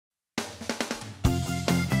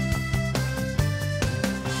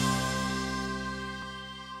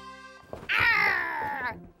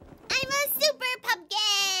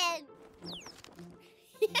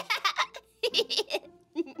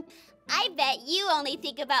bet you only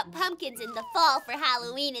think about pumpkins in the fall for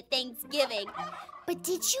Halloween and Thanksgiving. But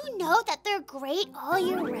did you know that they're great all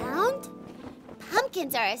year round?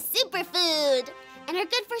 Pumpkins are a superfood and are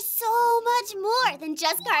good for so much more than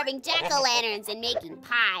just carving jack-o'-lanterns and making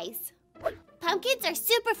pies. Pumpkins are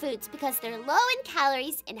superfoods because they're low in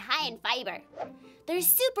calories and high in fiber. They're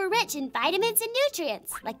super rich in vitamins and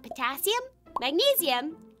nutrients like potassium,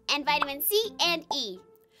 magnesium, and vitamin C and E.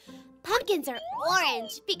 Pumpkins are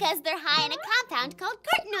orange because they're high in a compound called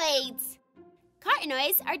carotenoids.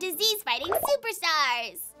 Carotenoids are disease-fighting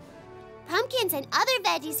superstars. Pumpkins and other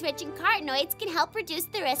veggies rich in carotenoids can help reduce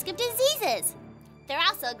the risk of diseases. They're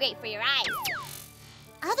also great for your eyes.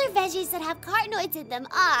 Other veggies that have carotenoids in them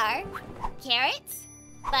are carrots,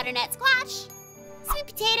 butternut squash, sweet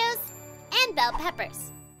potatoes, and bell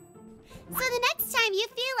peppers. So the next time you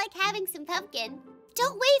feel like having some pumpkin,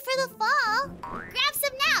 don't wait for the fall.